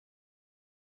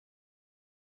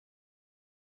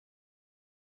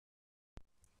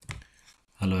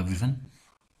Hello everyone.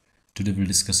 Today we'll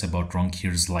discuss about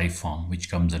Raunkiar's life form,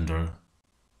 which comes under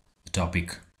the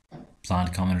topic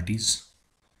plant communities.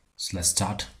 So let's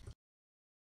start.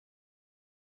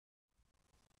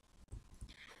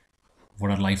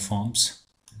 What are life forms?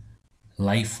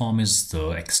 Life form is the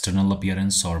external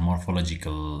appearance or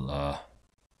morphological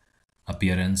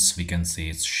appearance. We can say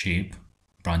its shape,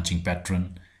 branching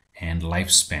pattern, and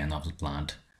lifespan of the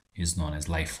plant is known as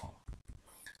life form.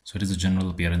 So it is the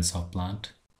general appearance of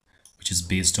plant, which is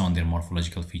based on their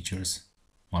morphological features.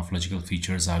 Morphological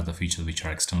features are the features which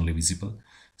are externally visible,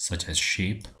 such as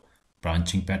shape,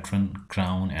 branching pattern,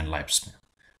 crown, and lifespan.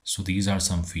 So these are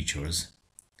some features,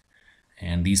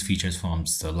 and these features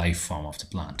forms the life form of the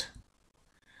plant.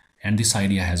 And this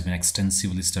idea has been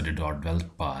extensively studied or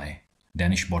developed by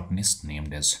Danish botanist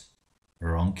named as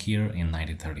Raunkiaer in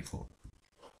 1934.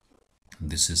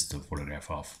 This is the photograph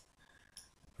of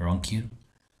Raunkiaer.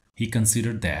 He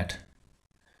considered that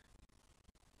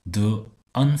the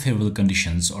unfavorable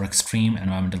conditions or extreme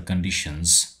environmental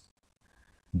conditions,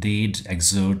 they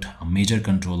exert a major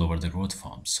control over the growth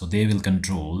forms. So they will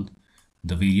control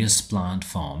the various plant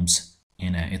forms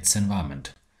in its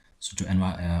environment. So जो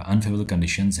unfavorable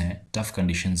conditions हैं, tough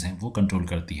conditions हैं, वो control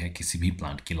करती है किसी भी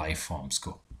plant की life forms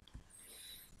को.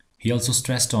 He also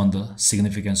stressed on the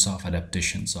significance of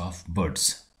adaptations of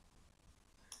birds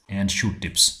and shoot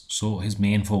tips. So his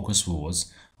main focus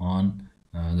was on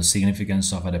the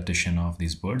significance of adaptation of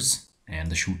these birds and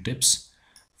the shoot tips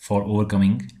for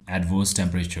overcoming adverse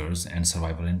temperatures and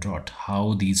survival in drought.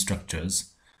 How these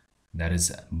structures, that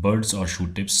is birds or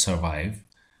shoot tips, survive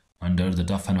under the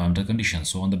tough environmental conditions.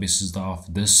 So on the basis of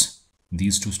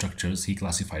these two structures, he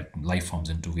classified life forms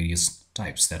into various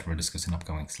types that we'll discuss in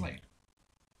upcoming slide.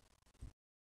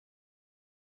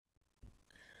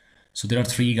 So there are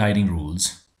three guiding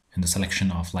rules in the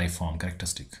selection of life form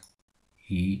characteristic.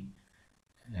 He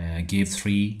gave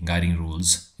three guiding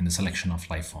rules in the selection of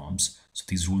life forms. So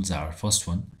these rules are, first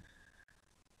one,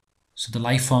 so the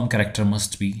life form character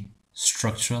must be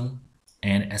structural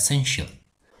and essential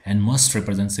and must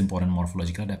represents important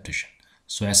morphological adaptation.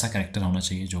 So ऐसा character होना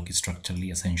चाहिए जो कि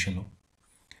structurally essential हो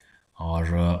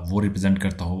और वो represent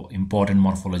करता हो important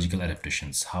morphological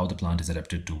adaptations, how the plant is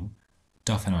adapted to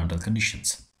tough environmental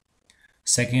conditions.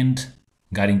 Second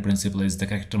guiding principle is the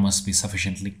character must be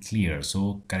sufficiently clear.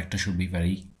 So character should be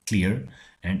very clear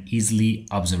and easily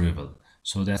observable.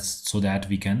 So that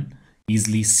we can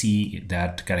easily see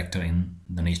that character in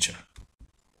the nature.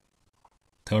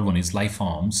 Third one is life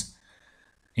forms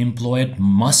employed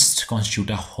must constitute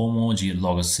a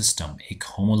homologous system. एक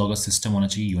homologous system होना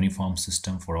चाहिए, uniform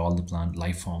system for all the plant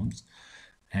life forms,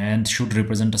 and should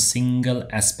represent a single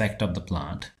aspect of the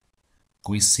plant.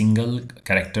 कोई single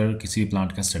character किसी भी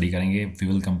plant का study करेंगे, we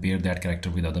will compare that character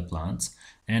with other plants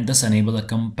and thus enable a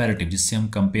comparative, जिससे हम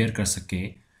compare कर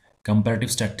सके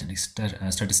comparative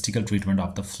statistical treatment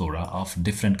of the flora of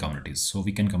different communities. So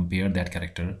we can compare that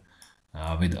character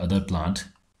with other plant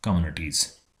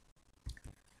communities.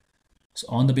 So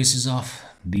on the basis of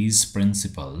these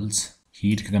principles,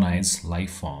 he recognized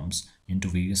life forms into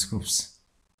various groups.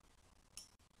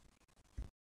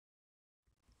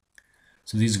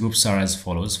 So these groups are as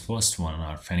follows. First one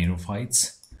are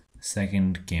phanerophytes,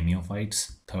 second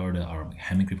chemiophytes, third are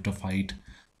hemicryptophyte,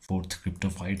 fourth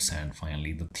cryptophytes, and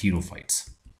finally the therophytes.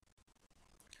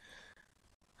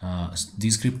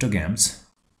 These cryptogams,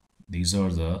 these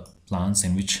are the plants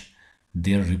in which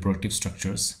their reproductive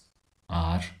structures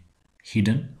are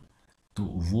hidden. तो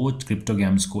वो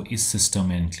cryptogams को इस system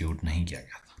में include नहीं किया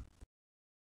गया था.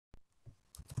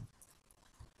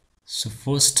 So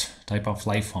first type of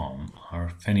life form are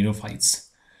phanerophytes.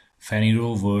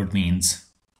 Phanero word means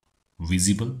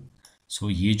visible. So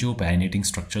ये जो perinating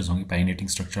structures होंगे, perinating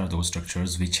structure are those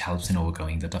structures which helps in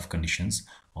overcoming the tough conditions.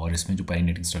 और इसमें जो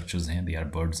perinating structures हैं, they are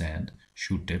birds and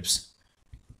shoot tips.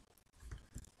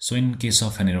 So in case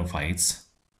of phanerophytes,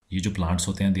 ये जो plants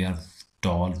होते हैं, they are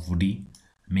tall, woody,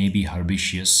 maybe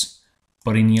herbaceous,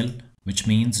 perennial, which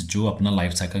means जो अपना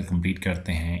life cycle complete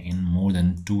करते हैं in more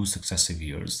than 2 successive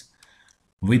years.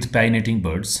 With perinating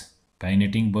birds.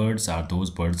 Perinating birds are those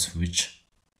birds which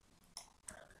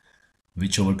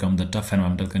overcome the tough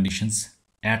environmental conditions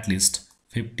at least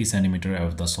 50 centimeter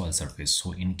above the soil surface.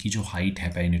 So इनकी जो height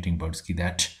है perinating birds की,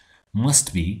 that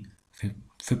must be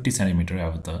 50 centimeter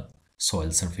above the soil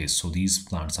surface. So these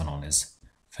plants are known as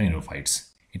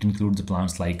phanerophytes. It includes the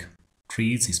plants like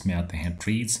trees, इसमें आते हैं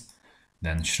trees,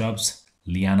 then shrubs,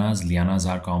 lianas. Lianas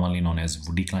are commonly known as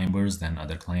woody climbers, then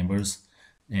other climbers,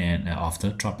 and of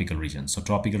the tropical region. So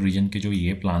tropical region के जो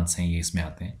ये plants हैं, ये इसमें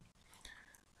आते हैं.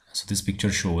 So this picture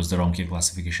shows the Raunkiaer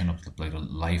classification of the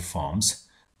life forms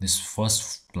This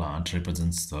first plant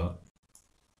represents the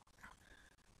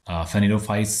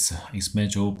फेनिरोफाइट्स. इसमें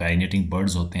जो पैरिनेटिंग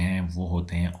बर्ड्स होते हैं वो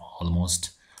होते हैं almost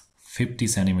 50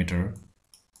 centimetre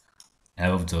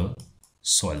above the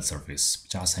soil surface.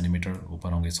 50 centimetre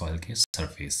ऊपर होंगे सॉइल के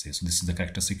सरफेस से. So this is the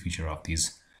characteristic feature of these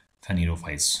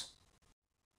फेनिरोफाइट्स.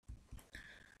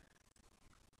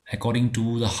 According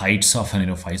to the Heights of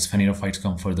फेनिरोफाइट्स को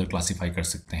हम फर्दर क्लासीफाई कर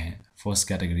सकते हैं. First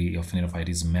category of फेनिरोफाइट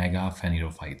is mega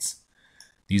फेनिरोफाइट्स.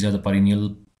 These are the perennial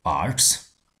parts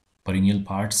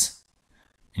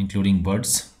including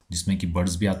birds, जिसमें कि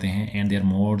birds भी आते हैं, and they are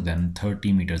more than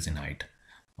 30 meters in height.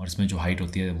 और इसमें जो हाइट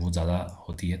होती है वो ज़्यादा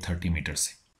होती है 30 मीटर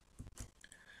से.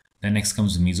 Then next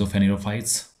comes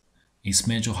mesophanerophytes.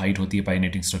 इसमें जो हाइट होती है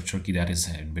पाइनेटिंग स्ट्रक्चर की that is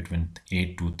between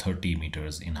 8 to 30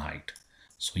 meters in height.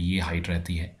 So ये हाइट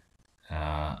रहती है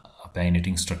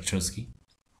पाइनेटिंग स्ट्रक्चर्स की.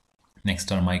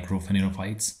 Next are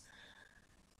माइक्रोफेनेरोफाइट्स.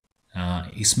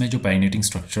 इसमें जो पैरिनेटिंग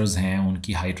स्ट्रक्चर्स हैं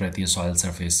उनकी हाइट रहती है सॉइल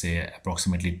सरफेस से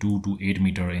approximately 2 to 8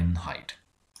 metre in height.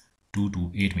 2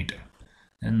 to 8 metre.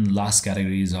 And last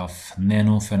categories of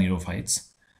नैनोफेनेरोफाइट्स.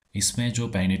 इसमें जो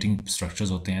पैरिनेटिंग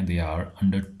स्ट्रक्चर्स होते हैं दे आर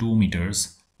अंडर 2 मीटर्स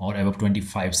और अबव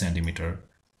 25 सेंटीमीटर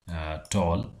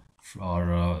टॉल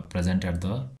और present at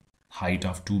the height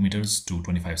of 2 meters to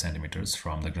 25 centimeters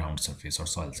from the ground surface or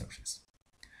soil surface.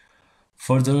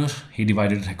 Further, he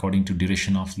divided according to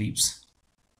duration of leaves.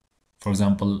 For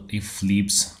example, if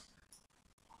leaves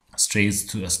stays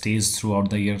throughout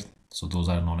the year, so those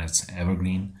are known as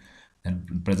evergreen. Then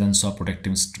presence of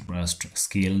protective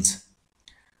scales.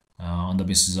 On the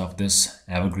basis of this,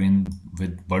 evergreen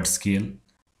with bud scale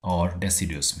or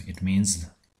deciduous. It means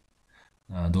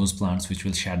those plants which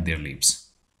will shed their leaves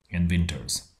in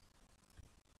winters.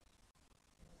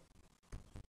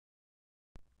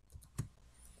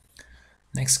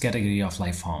 Next category of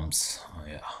life forms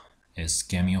is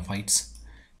gameophytes.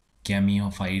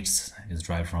 Gameophytes is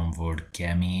derived from word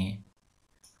gamie,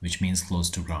 which means close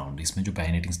to ground. इसमें जो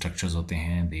पैरिनेटिंग structures होते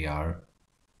हैं they are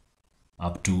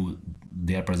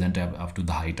present up to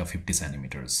the height of 50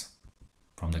 centimeters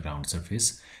from the ground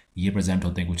surface. ये present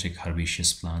होते हैं कुछ एक herbaceous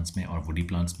plants में और woody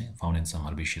plants में, found in some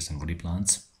herbaceous and woody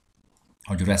plants.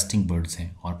 और जो resting birds हैं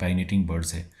और पैरिनेटिंग birds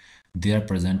हैं they are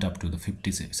present up to the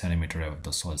 50 centimeter above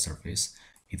the soil surface.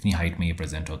 इतनी हाइट में ये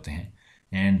present होते हैं.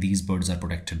 And these birds are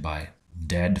protected by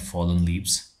dead fallen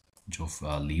leaves. जो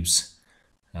leaves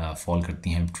fall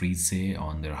करती हैं trees से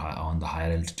on the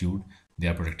higher altitude, they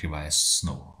are protected by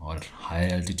snow. और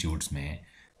higher altitudes में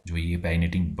जो ये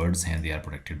पैरिनेटिंग birds हैं they are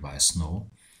protected by snow.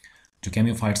 जो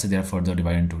gameophytes they are further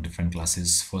divided into different classes.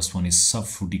 First one is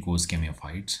subfruticose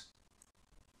gameophytes.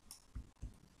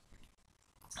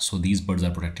 So these birds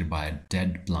are protected by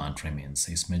dead plant remains.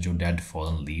 इसमें जो dead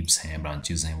fallen leaves हैं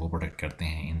branches हैं वो protect करते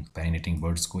हैं इन पैरिनेटिंग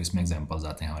birds को. इसमें examples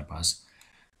आते हैं हमारे पास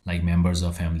like members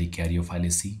of family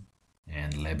Caryophyllaceae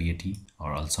and Labiatae,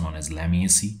 or also known as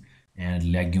Lamiaceae, and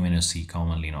Leguminosae,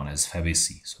 commonly known as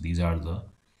Fabaceae. So these are the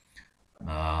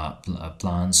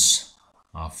plants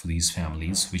of these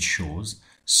families which shows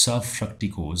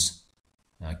subfructicose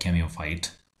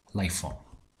gameophyte life form.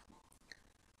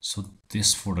 So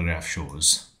this photograph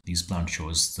shows, these plant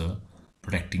shows the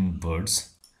protecting birds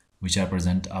which are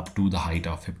present up to the height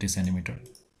of 50 centimeter.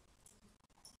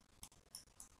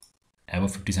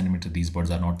 Above 50 centimeter these birds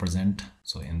are not present.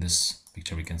 So in this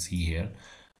picture we can see here.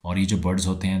 और ये जो birds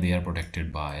होते हैं they are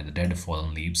protected by the dead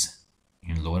fallen leaves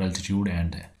in lower altitude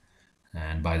and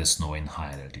by the snow in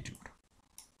higher altitude.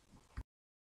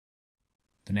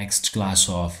 The next class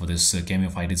of this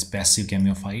gameophyte is passive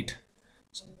gameophyte.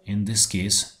 In this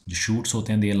case जो shoots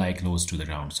होते हैं they lie close to the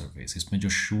ground surface. इसमें जो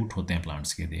shoot होते हैं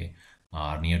plants के they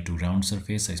are near to ground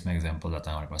surface. इसमें example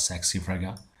आता है हमारे पास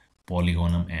Saxifraga,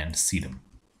 Polygonum and Sedum.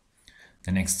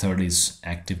 The next third is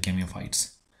active gameophytes.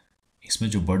 इसमें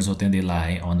जो birds होते हैं they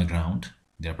lie on the ground.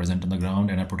 They are present on the ground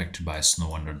and are protected by snow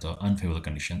under the unfavorable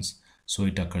conditions. So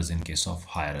it occurs in case of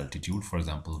higher altitude. For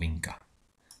example, Vinca.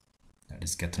 That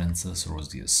is Catharensis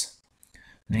roseus.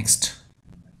 Next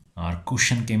are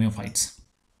cushion gameophytes.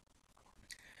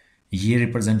 ये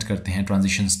represent करते हैं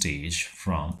transition stage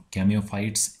from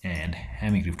कैमियोफाइट्स and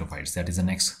हेमिक्रिप्टोफाइट्स. That is the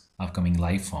next upcoming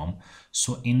life form.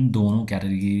 सो इन दोनों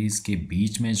categories के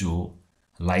बीच में जो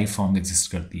life form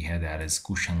exist करती है that is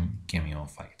cushion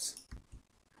कैमियोफाइट्स.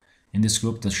 In this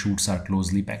group the shoots are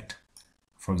closely packed.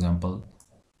 For example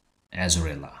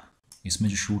एजोरेला. इसमें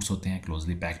जो शूट्स होते हैं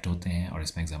क्लोजली पैक्ड होते हैं और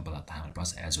इसमें एग्जांपल आता है हमारे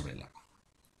पास एजोरेला.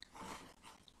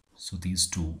 सो these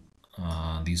two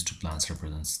plants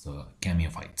represents the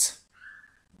gameophytes.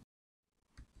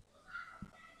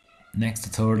 Next, the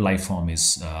third life form is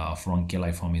of Raunkiaer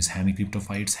life form is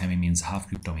hemicryptophytes. Hemi means half,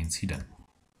 crypto means hidden.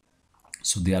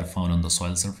 So they are found on the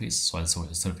soil surface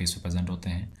पे present होते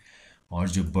हैं। और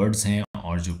जो birds हैं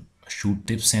और जो shoot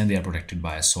tips हैं, they are protected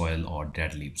by soil और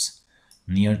dead leaves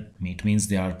near, it means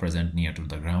they are present near to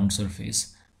the ground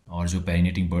surface. और जो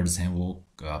पेरिनेटिंग बर्ड्स हैं वो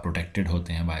प्रोटेक्टेड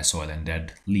होते हैं bye soil and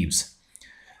dead leaves.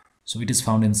 So it is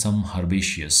found in some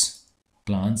herbaceous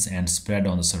plants and spread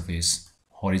on the surface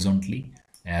horizontally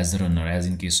as a runner, as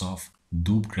in case of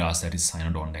दूब grass that is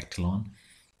cynodon dactylon।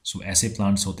 सो ऐसे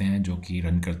plants होते हैं जो कि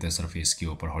run करते हैं surface के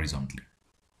ऊपर हॉरिजॉन्टली।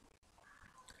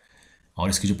 और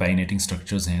इसके जो पेरिनेटिंग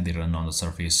स्ट्रक्चर्स हैं, they run on the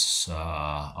surface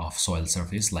of soil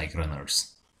surface like runners.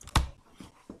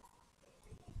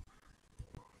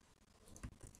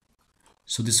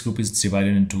 So this group is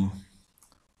divided into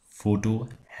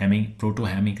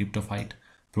proto-hemicryptophyte।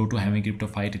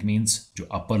 proto-hemicryptophyte it means जो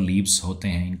upper leaves होते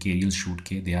हैं इनके aerial shoot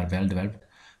के, they are well developed,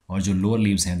 और जो lower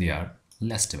leaves हैं they are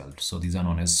less developed, so these are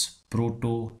known as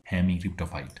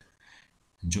proto-hemicryptophyte।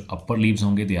 जो upper leaves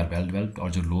होंगे they are well developed, और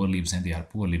जो lower leaves हैं they are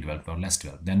poorly developed or less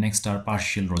developed। Then next are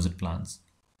partial rosette plants।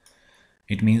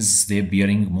 It means they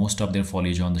bearing most of their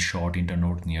foliage on the short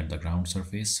internode near the ground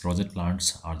surface। Rosette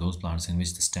plants are those plants in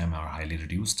which the stem are highly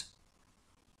reduced।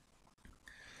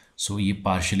 So ये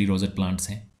partially rosette plants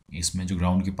हैं, इसमें जो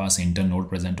ground के पास internode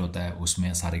present होता है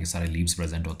उसमें सारे के सारे लीव्स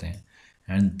प्रेजेंट होते हैं।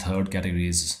 And third category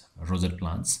is rosette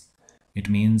plants. It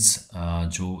means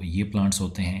जो ये प्लांट्स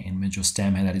होते हैं इनमें जो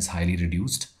स्टेम है दैट इज़ हाईली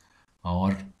रिड्यूस्ड,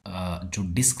 और जो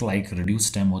डिस्क लाइक रिड्यूस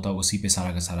स्टेम होता है उसी पे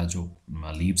सारा का सारा जो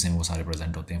लीव्स हैं वो सारे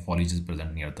प्रेजेंट होते हैं। फॉलिज is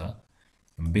present near the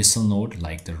basal node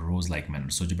like the rose like manner.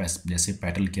 सो जो जैसे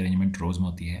पेटल की अरेंजमेंट रोज में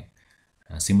होती है,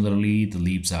 similarly the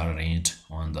leaves are arranged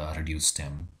on the reduce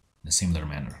stem in a similar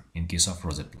manner in case of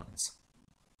rosette plants।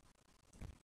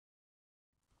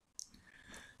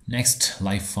 Next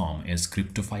life form is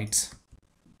cryptophytes।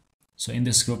 So in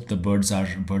this group the birds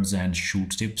and shoot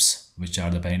tips, which are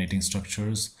the perinating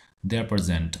structures. They are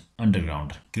present underground.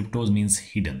 Cryptos means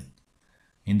hidden,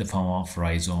 in the form of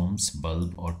rhizomes,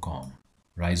 bulb or corm।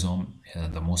 Rhizome,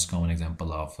 the most common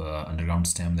example of underground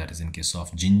stem, that is in case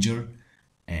of ginger,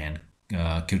 and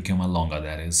curcuma longa,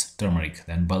 that is turmeric।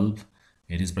 Then bulb,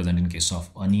 it is present in case of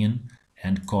onion,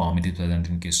 and corm, it is present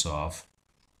in case of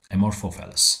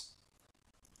amorphophallus।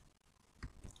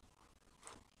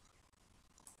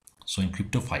 So in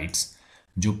cryptophytes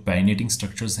जो perinating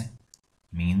structures हैं,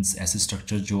 means ऐसे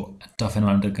structure जो tough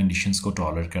environmental conditions को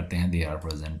tolerate करते हैं, they are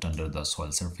present under the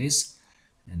soil surface,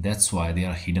 and that's why they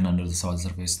are hidden under the soil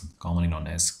surface, commonly known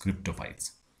as cryptophytes।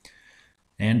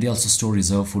 And they also store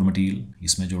reserve food material।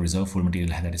 इसमें जो reserve food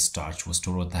material है that is starch, वो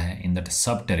store होता है in that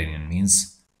subterranean, means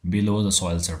below the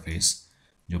soil surface।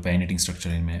 जो perinating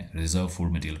structure इनमें reserve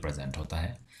food material present होता है।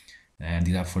 And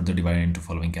these are further divided into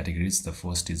following categories। The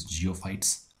first is geophytes,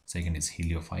 second is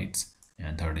heliophytes,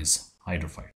 and third is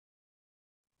hydrophytes।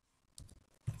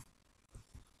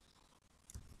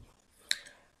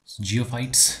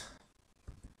 Geophytes,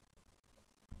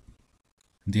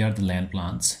 they are the land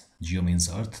plants। Geo means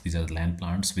earth, these are the land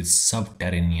plants with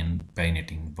subterranean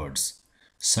perinating birds।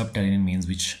 Subterranean means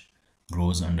which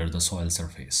grows under the soil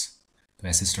surface। तो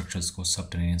ऐसे structures को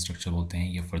subterranean structure बोलते हैं।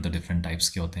 ये further different types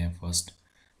के होते हैं। First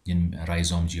जिन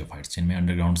rhizome geophytes, जिनमें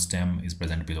underground stem is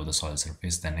present below the soil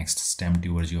surface। Then next stem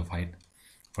tuber geophyte,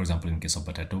 for example in case of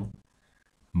potato।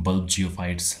 Bulb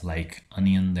geophytes like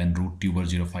onion, then root tuber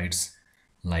geophytes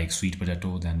like sweet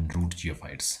potato, then root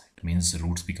geophytes, it means the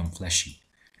roots become fleshy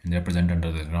and they are present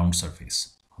under the ground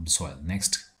surface of the soil।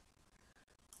 Next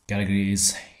category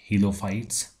is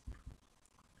helophytes।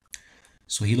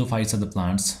 So helophytes are the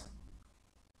plants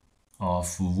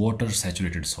of water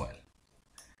saturated soil।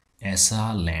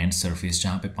 ऐसा land surface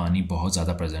जहाँ पे पानी बहुत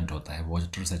ज़्यादा present होता है,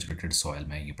 water saturated soil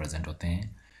में ये प्रेजेंट होते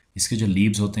हैं। इसके जो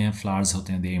लीव्स होते हैं, फ्लावर्स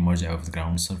होते हैं, दे emerge out of the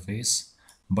ground surface,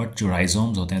 but जो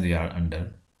राइजोम्स होते हैं दे आर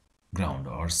अंडर ग्राउंड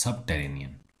और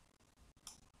subterranean.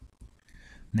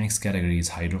 Next category is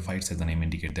hydrophytes। As the name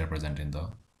indicates, they are present in the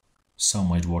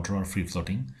submerged water or free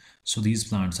floating। So these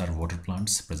plants are water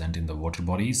plants present in the water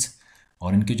bodies।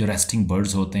 और इनके जो resting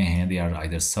birds होते हैं, they are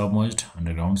either submerged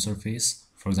underground surface।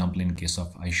 For example, in case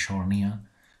of Ishornia,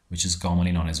 which is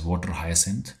commonly known as water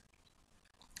hyacinth,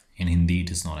 in Hindi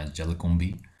it is known as jalkumbhi,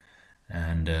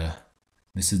 and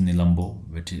this is Nilambo,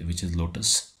 which is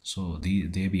lotus। So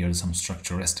they bear some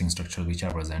structure, resting structure, which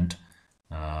are present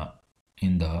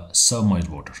in the submerged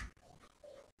water।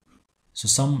 So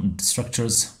some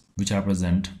structures which are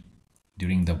present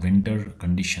during the winter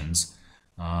conditions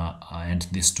and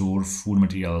they store food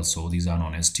material also, these are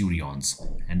known as turions,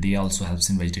 and they also helps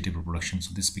in vegetative reproduction।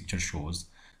 So this picture shows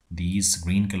these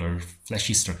green color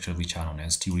fleshy structure which are known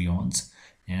as turions,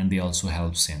 and they also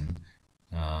helps in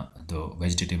the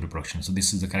vegetative reproduction। So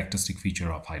this is the characteristic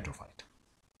feature of hydrophyte।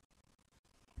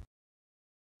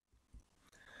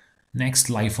 Next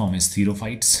life form is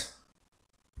xerophytes.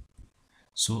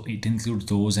 So it includes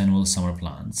those annual summer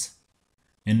plants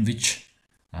in which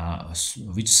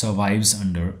survives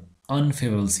under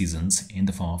unfavorable seasons in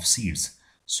the form of seeds.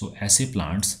 So ऐसे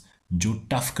plants जो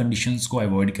tough conditions को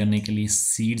avoid करने के लिए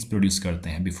seeds produce करते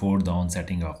हैं before the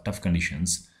onsetting of tough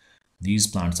conditions, these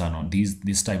plants are known,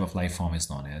 this type of life form is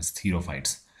known as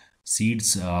xerophytes.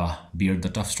 Seeds bear the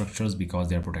tough structures because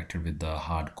they are protected with the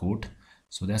hard coat,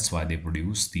 so that's why they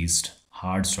produce these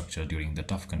hard structure during the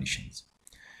tough conditions.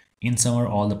 In summer,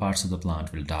 all the parts of the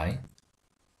plant will die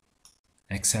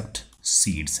except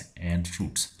seeds and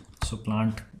fruits. So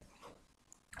plant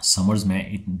summers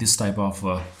may this type of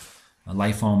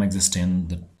life form exists in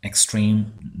the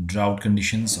extreme drought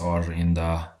conditions or in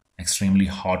the extremely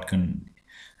hot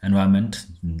environment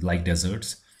like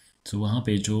deserts. So वहाँ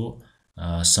पे जो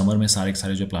summer में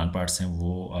सारे जो plant parts हैं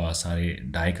वो सारे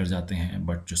die कर जाते हैं,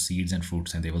 बट जो सीड्स एंड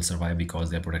फ्रूट्स हैं they will survive because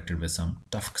they are protected with some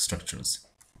tough structures.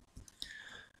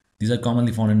 These are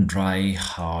commonly found in dry,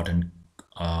 hot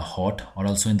or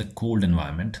also in the cold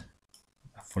environment.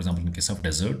 For example, in case of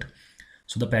desert.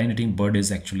 So the parent-eating bud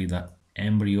is actually the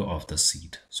embryo of the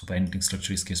seed. So parent-eating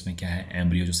structure इस case में क्या है?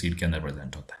 Embryo जो seed के अंदर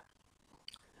present होता है.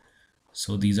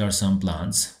 So these are some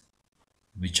plants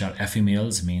which are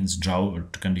ephemerals, means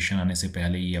drought condition आने से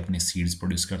पहले ये अपने seeds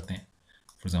produce करते हैं.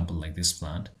 For example, like this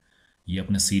plant, ये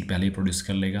अपने seed पहले ही produce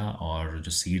कर लेगा और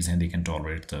जो seeds हैं they can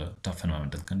tolerate the tough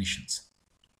environmental conditions.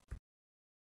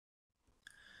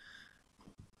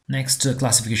 Next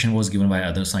classification was given by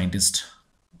other scientists.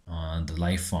 The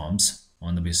life forms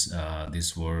on the base,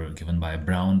 these were given by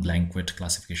Brown-Blanquet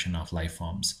classification of life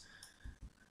forms.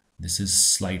 This is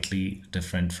slightly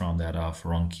different from that of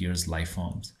Raunkiaer's life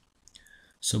forms.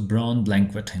 So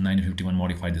Brown-Blanquet in 1951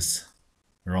 modified this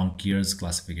Raunkiaer's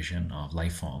classification of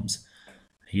life forms.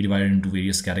 He divided into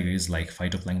various categories like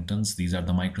phytoplanktons. These are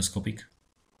the microscopic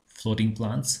floating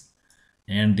plants,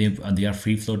 and they are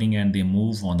free floating and they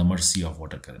move on the mercy of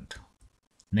water current.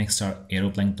 Next are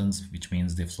aeroplanktons, which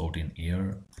means they float in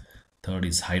air. Third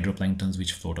is hydroplanktons,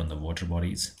 which float on the water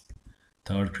bodies.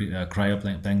 Third,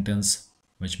 cryoplanktons,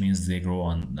 which means they grow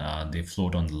on they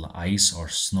float on ice or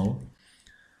snow.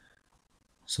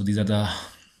 So these are the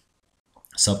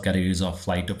subcategories of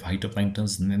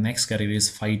phytoplanktons. And the next category is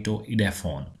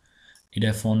phytoedaphone.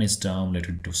 Edaphone is term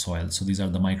related to soil. So these are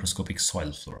the microscopic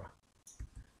soil flora.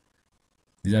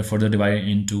 These are further divided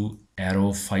into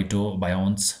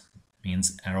aerophytobionts,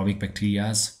 means aerobic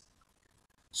bacteria.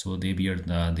 So they include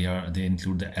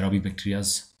the aerobic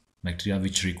bacteria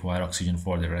which require oxygen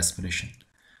for their respiration.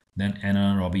 Then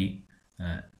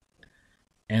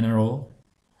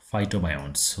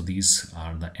anaerophytobionts. So these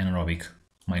are the anaerobic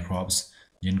microbes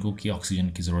जिनको की oxygen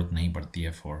की ज़रूरत नहीं पड़ती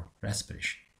है for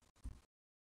respiration.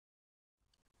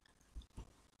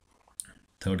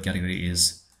 Third category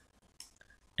is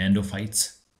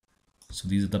endophytes. So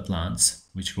these are the plants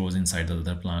which grows inside the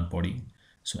other plant body.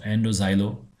 So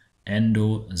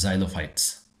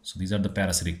endoxylophytes. So these are the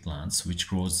parasitic plants which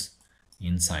grows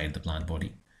inside the plant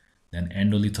body. Then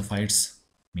endolithophytes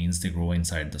means they grow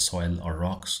inside the soil or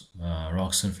rocks,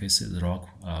 rock surfaces, rock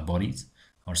bodies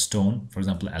or stone, for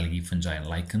example algae, fungi and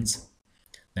lichens.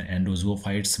 Then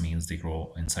endozoophytes means they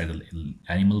grow inside the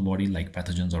animal body like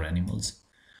pathogens or animals.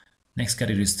 Next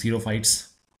category is xerophytes.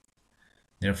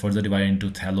 They are further divided into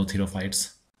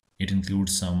thallotherophytes. It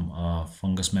includes some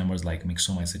fungus members like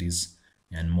myxomycetes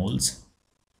and molds.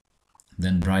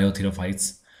 Then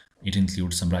bryotherophytes. It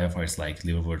includes some bryophytes like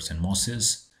liverworts and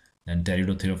mosses. Then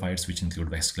pteridotherophytes, which include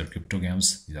vascular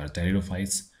cryptogams. These are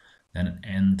pteridophytes. Then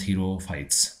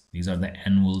antherophytes. These are the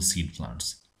annual seed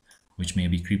plants, which may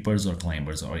be creepers or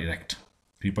climbers or erect.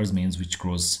 Creepers means which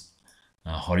grows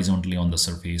horizontally on the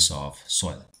surface of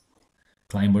soil.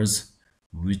 Climbers,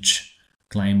 which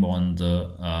climb on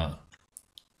the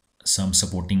some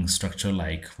supporting structure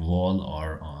like wall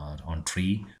or on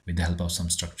tree with the help of some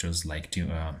structures like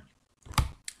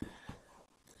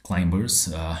climbers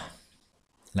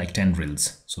like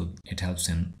tendrils. So it helps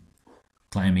in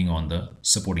climbing on the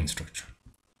supporting structure.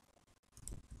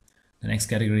 The next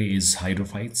category is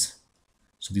hydrophytes.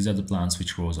 So these are the plants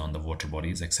which grows on the water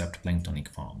bodies except planktonic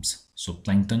forms. So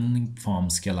planktonic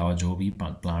forms के अलावा जो भी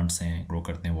plants हैं grow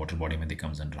करते हैं water body में, they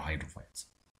comes under hydrophytes.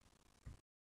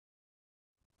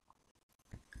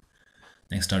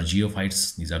 Next are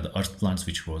geophytes. These are the earth plants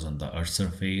which grows on the earth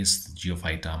surface.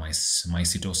 Geophyta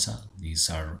mycetosa.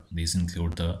 These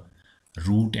include the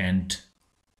root and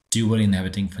tuber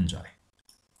inhabiting fungi.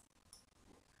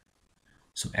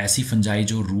 So ऐसी fungi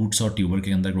जो roots और tuber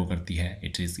के अंदर grow करती है,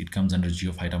 it comes under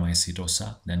Geophyta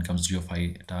mycetosa. Then comes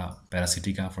Geophyta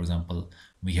parasitica. For example,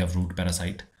 we have root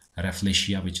parasite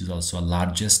Rafflesia, which is also a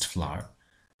largest flower,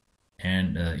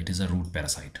 and it is a root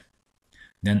parasite.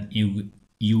 Then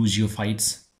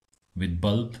eugeophytes with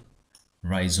bulb,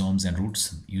 rhizomes and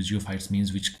roots. Eugeophytes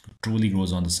means which truly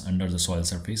grows on this under the soil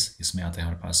surface. इसमें आते हैं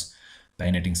हमारे पास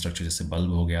पैनेटिंग structure जैसे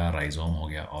bulb हो गया, rhizome हो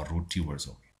गया और रूट ट्यूबर्स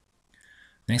हो गए.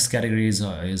 Next category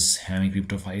is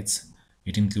hemicryptophytes.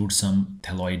 It includes some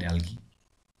thalloid algae,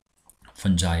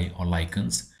 fungi or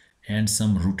lichens, and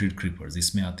some rooted creepers.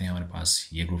 इसमें आते हैं हमारे पास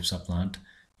ये groups of plant.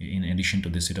 In addition to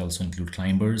this, it also includes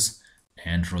climbers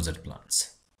and rosette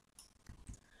plants.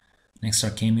 Next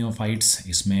are chemiophytes.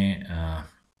 इसमें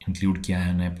include क्या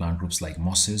है plant groups like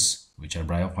mosses, which are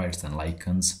bryophytes, and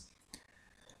lichens.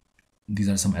 These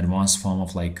are some advanced form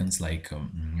of lichens like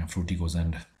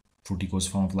fruticose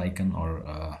form of lichen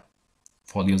or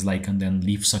foliose lichen. Then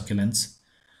leaf succulents.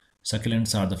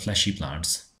 Succulents are the fleshy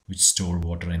plants which store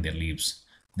water in their leaves.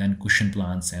 Then cushion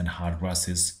plants and hard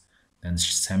grasses. Then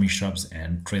semi-shrubs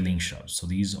and trailing shrubs. So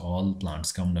these all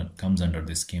plants comes under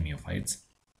this chemiophytes.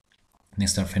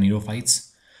 Next are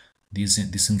phanerophytes.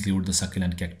 This include the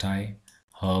succulent cacti,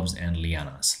 herbs, and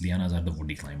lianas. Lianas are the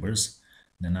woody climbers.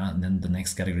 Then the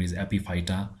next category is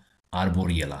Epiphyta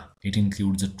arboreala. It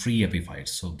includes the tree epiphytes.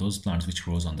 So those plants which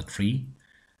grows on the tree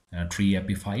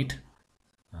epiphyte.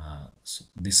 So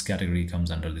this category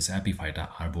comes under this Epiphyta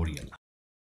arboreala.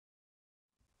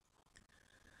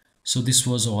 So this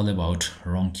was all about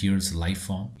Raunkiaer's life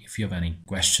form. If you have any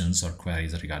questions or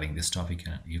queries regarding this topic,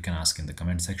 you can ask in the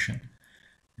comment section.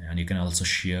 And you can also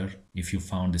share if you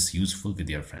found this useful with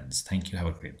your friends. Thank you. Have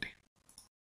a great day.